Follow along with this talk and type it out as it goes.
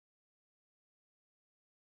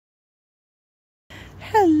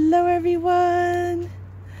Hello everyone!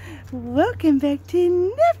 Welcome back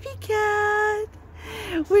to Neffy Cat!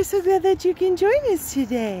 We're so glad that you can join us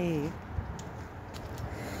today.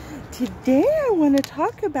 Today I want to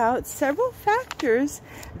talk about several factors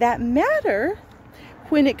that matter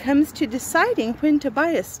when it comes to deciding when to buy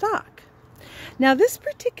a stock. Now this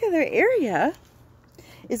particular area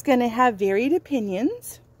is going to have varied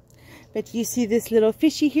opinions, but you see this little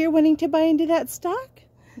fishy here wanting to buy into that stock?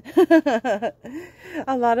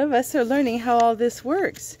 A lot of us are learning how all this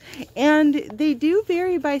works, and they do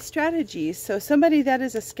vary by strategy. So somebody that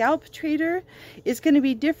is a scalp trader is going to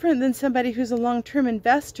be different than somebody who's a long-term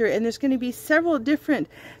investor, and there's going to be several different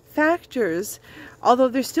factors, although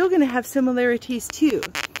they're still going to have similarities too.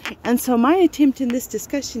 And so my attempt in this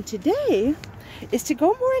discussion today is to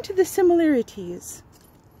go more into the similarities.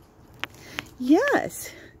 Yes.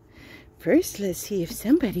 First, let's see if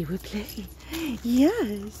somebody will play.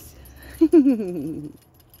 Yes.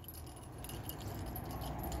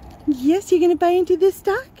 Yes, you're going to buy into this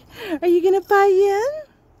stock? Are you going to buy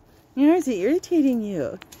in? Or is it irritating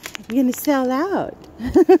you? You're going to sell out.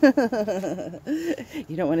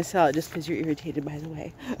 You don't want to sell out just because you're irritated, by the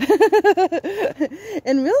way.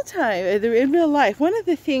 In real time, in real life, one of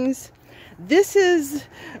the things, this is,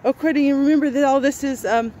 remember that all this is,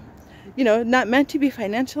 not meant to be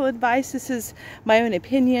financial advice. This is my own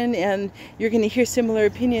opinion, and you're going to hear similar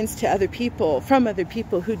opinions to other people, from other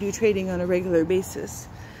people who do trading on a regular basis.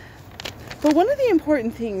 But one of the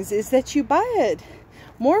important things is that you buy it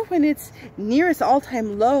more when it's near its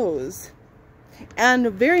all-time lows.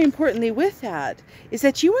 And very importantly with that is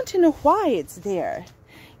that you want to know why it's there.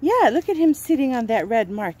 Yeah, look at him sitting on that red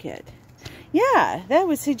market. Yeah, that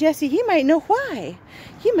would suggest that he might know why.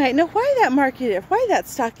 He might know why that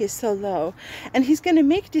stock is so low. And he's going to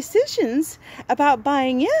make decisions about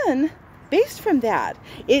buying in based from that.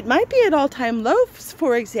 It might be at all-time lows,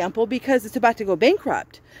 for example, because it's about to go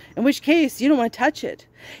bankrupt, in which case you don't want to touch it.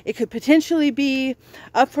 It could potentially be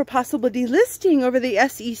up for possible delisting over the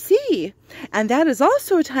SEC, and that is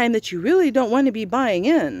also a time that you really don't want to be buying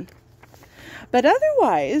in. But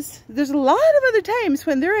otherwise, there's a lot of other times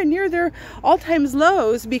when they're near their all-time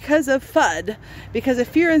lows because of FUD, because of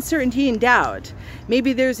fear, uncertainty, and doubt.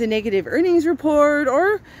 Maybe there's a negative earnings report,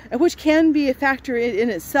 or which can be a factor in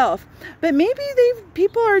itself. But maybe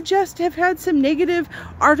people are just have had some negative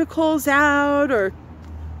articles out, or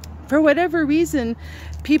for whatever reason,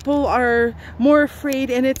 people are more afraid,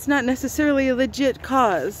 and it's not necessarily a legit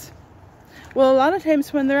cause. Well, a lot of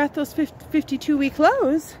times when they're at those 52-week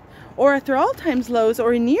lows, or at their all-time lows,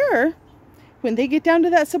 or near, when they get down to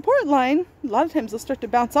that support line, a lot of times they'll start to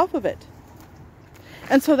bounce off of it.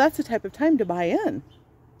 And so that's the type of time to buy in.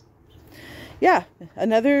 Yeah,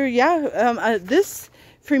 this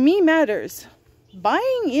for me matters.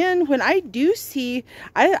 Buying in when I do see,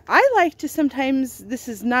 I like to sometimes, this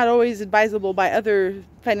is not always advisable by other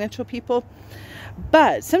financial people,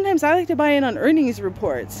 but sometimes I like to buy in on earnings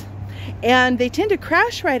reports. And they tend to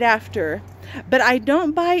crash right after, but I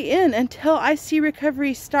don't buy in until I see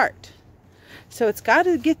recovery start. So it's got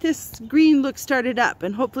to get this green look started up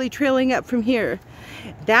and hopefully trailing up from here.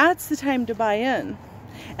 That's the time to buy in.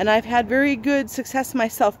 And I've had very good success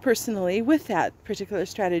myself personally with that particular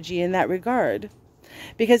strategy in that regard.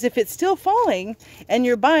 Because if it's still falling and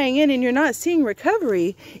you're buying in and you're not seeing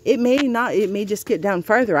recovery, it may just get down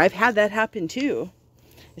farther. I've had that happen too,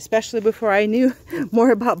 especially before I knew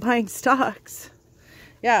more about buying stocks.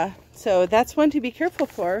 Yeah, so that's one to be careful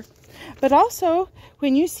for. But also,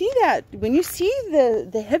 when you see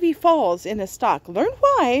the heavy falls in a stock, learn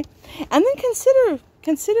why, and then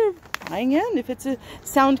consider buying in. If it's a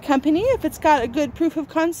sound company, if it's got a good proof of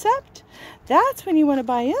concept, that's when you want to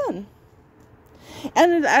buy in.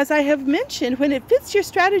 And as I have mentioned, when it fits your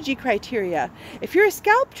strategy criteria, if you're a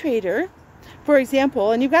scalp trader, for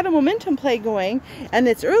example, and you've got a momentum play going, and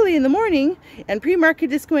it's early in the morning, and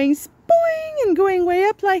pre-market is going boing and going way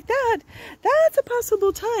up like that, that's a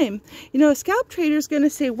possible time. A scalp trader is going to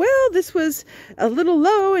say, well, this was a little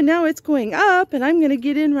low, and now it's going up, and I'm going to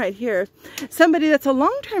get in right here. Somebody that's a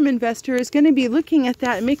long-term investor is going to be looking at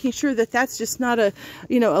that and making sure that that's just not a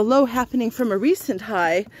low happening from a recent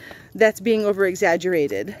high that's being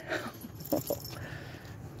over-exaggerated.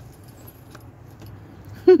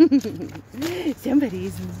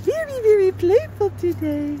 Somebody's very, very playful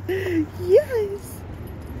today. Yes.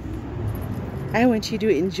 I want you to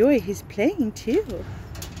enjoy his playing too.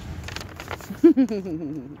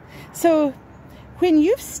 So, when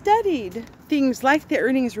you've studied things like the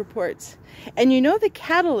earnings reports, and you know the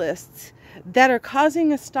catalysts that are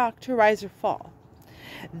causing a stock to rise or fall,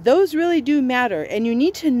 those really do matter, and you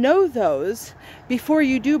need to know those before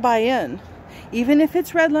you do buy in. even if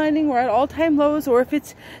it's redlining or at all-time lows, or if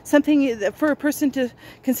it's something for a person to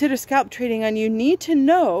consider scalp trading on, you need to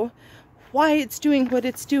know why it's doing what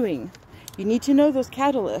it's doing. You need to know those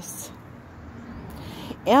catalysts.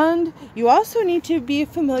 And you also need to be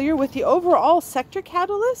familiar with the overall sector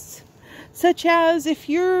catalysts, such as if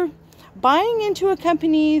you're buying into a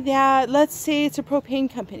company that, let's say it's a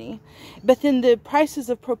propane company, but then the prices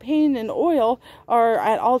of propane and oil are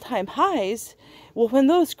at all-time highs. Well, when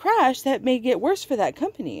those crash, that may get worse for that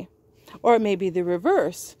company. Or it may be the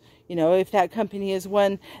reverse. You know, if that company is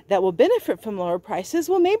one that will benefit from lower prices,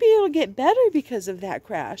 well, maybe it'll get better because of that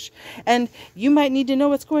crash. And you might need to know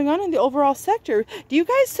what's going on in the overall sector. Do you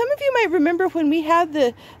guys, some of you might remember when we had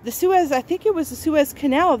the Suez, I think it was the Suez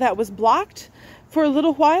Canal that was blocked for a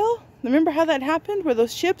little while? Remember how that happened, where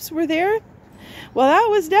those ships were there? Well, that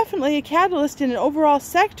was definitely a catalyst in an overall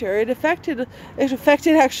sector. It affected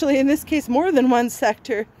actually, in this case, more than one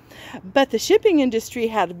sector. But the shipping industry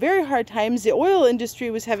had very hard times. The oil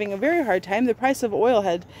industry was having a very hard time. The price of oil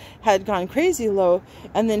had gone crazy low,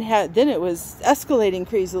 and then it was escalating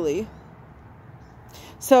crazily.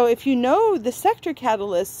 So if you know the sector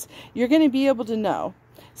catalysts, you're going to be able to know.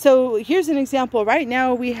 So here's an example. Right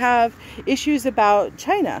now we have issues about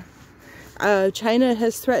China. China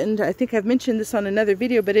has threatened, I think I've mentioned this on another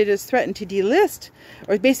video, but it has threatened to delist,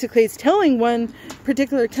 or basically it's telling one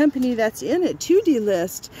particular company that's in it to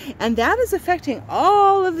delist, and that is affecting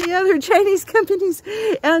all of the other Chinese companies.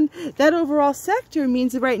 And that overall sector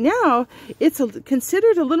means that right now it's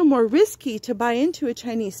considered a little more risky to buy into a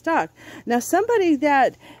Chinese stock. Now, somebody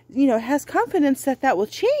that, you know, has confidence that that will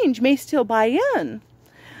change may still buy in,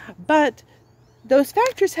 but those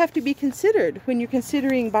factors have to be considered when you're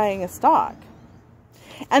considering buying a stock.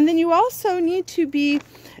 And then you also need to be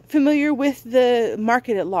familiar with the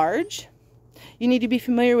market at large. You need to be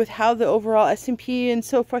familiar with how the overall S&P and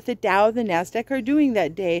so forth, the Dow, the NASDAQ are doing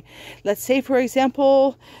that day. Let's say, for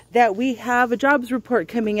example, that we have a jobs report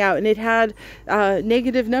coming out and it had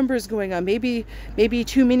negative numbers going on. Maybe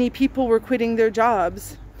too many people were quitting their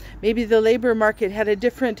jobs. Maybe the labor market had a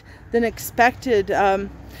different than expected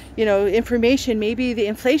information. Maybe the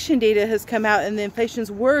inflation data has come out and the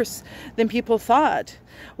inflation's worse than people thought.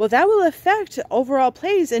 Well, that will affect overall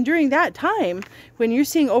plays. And during that time, when you're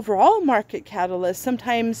seeing overall market catalysts,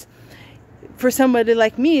 sometimes for somebody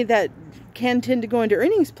like me that can tend to go into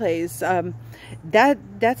earnings plays,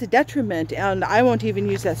 that's a detriment. And I won't even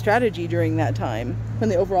use that strategy during that time when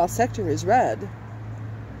the overall sector is red.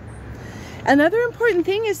 Another important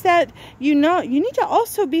thing is that you need to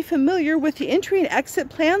also be familiar with the entry and exit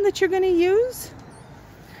plan that you're going to use.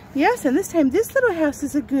 Yes, and this time this little house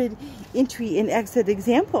is a good entry and exit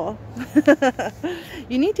example.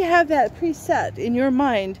 You need to have that preset in your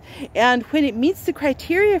mind, and when it meets the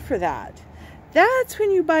criteria for that, that's when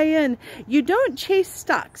you buy in. You don't chase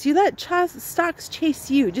stocks. You let stocks chase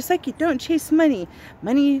you, just like you don't chase money.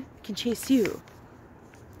 Money can chase you.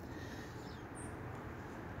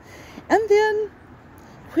 And then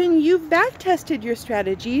when you've back tested your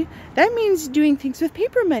strategy, that means doing things with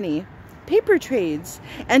paper money, paper trades,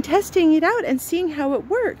 and testing it out and seeing how it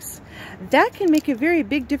works. That can make a very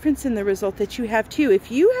big difference in the result that you have too.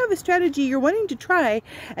 If you have a strategy you're wanting to try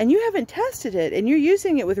and you haven't tested it and you're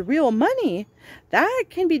using it with real money, that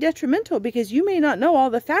can be detrimental because you may not know all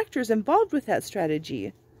the factors involved with that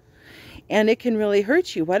strategy. And it can really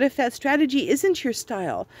hurt you. What if that strategy isn't your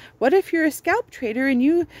style? What if you're a scalp trader and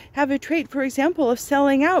you have a trait, for example, of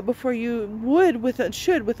selling out before you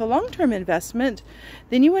should with a long-term investment?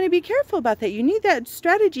 Then you want to be careful about that. You need that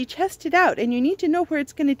strategy tested out, and you need to know where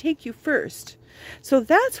it's going to take you first. So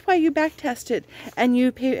that's why you back test it and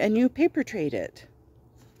you paper trade it.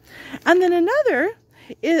 And then another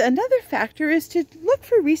factor is to look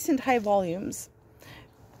for recent high volumes.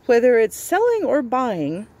 Whether it's selling or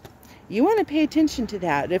buying, you want to pay attention to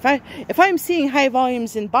that. If I'm seeing high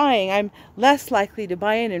volumes in buying, I'm less likely to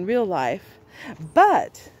buy in real life.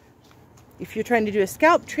 But if you're trying to do a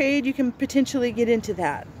scalp trade, you can potentially get into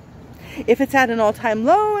that. If it's at an all-time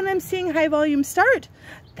low and I'm seeing high volume start,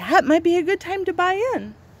 that might be a good time to buy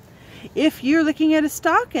in. If you're looking at a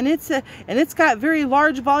stock and it's got very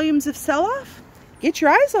large volumes of sell-off, get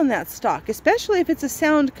your eyes on that stock, especially if it's a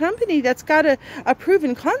sound company that's got a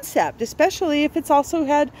proven concept, especially if it's also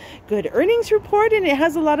had good earnings report and it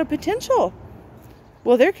has a lot of potential.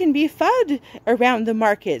 Well, there can be FUD around the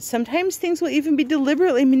market. Sometimes things will even be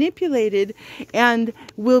deliberately manipulated and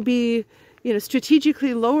will be,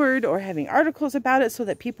 strategically lowered or having articles about it so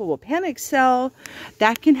that people will panic sell.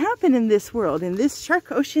 That can happen in this world, in this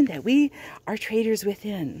shark ocean that we are traders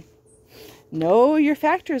within. Know your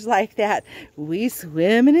factors like that. We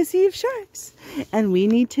swim in a sea of sharks, and we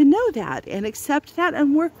need to know that and accept that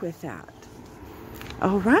and work with that.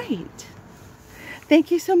 All right.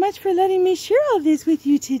 Thank you so much for letting me share all this with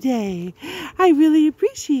you today. I really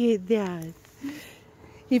appreciate that.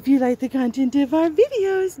 If you like the content of our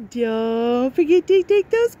videos, don't forget to take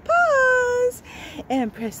those paws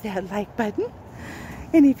and press that like button.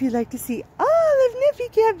 And if you'd like to see all of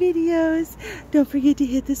Neffy Cat videos, don't forget to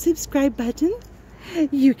hit the subscribe button.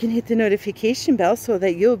 You can hit the notification bell so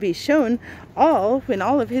that you'll be shown when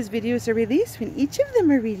all of his videos are released, when each of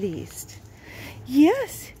them are released.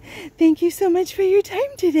 Yes, thank you so much for your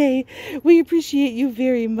time today. We appreciate you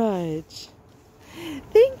very much.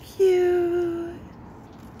 Thank you.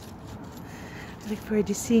 I look forward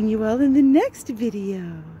to seeing you all in the next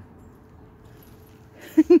video.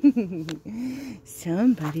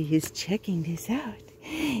 Somebody is checking this out.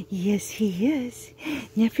 Yes, he is.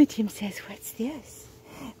 Neffy says, what's this?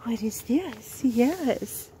 What is this?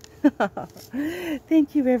 Yes.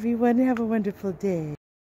 Thank you, everyone. Have a wonderful day.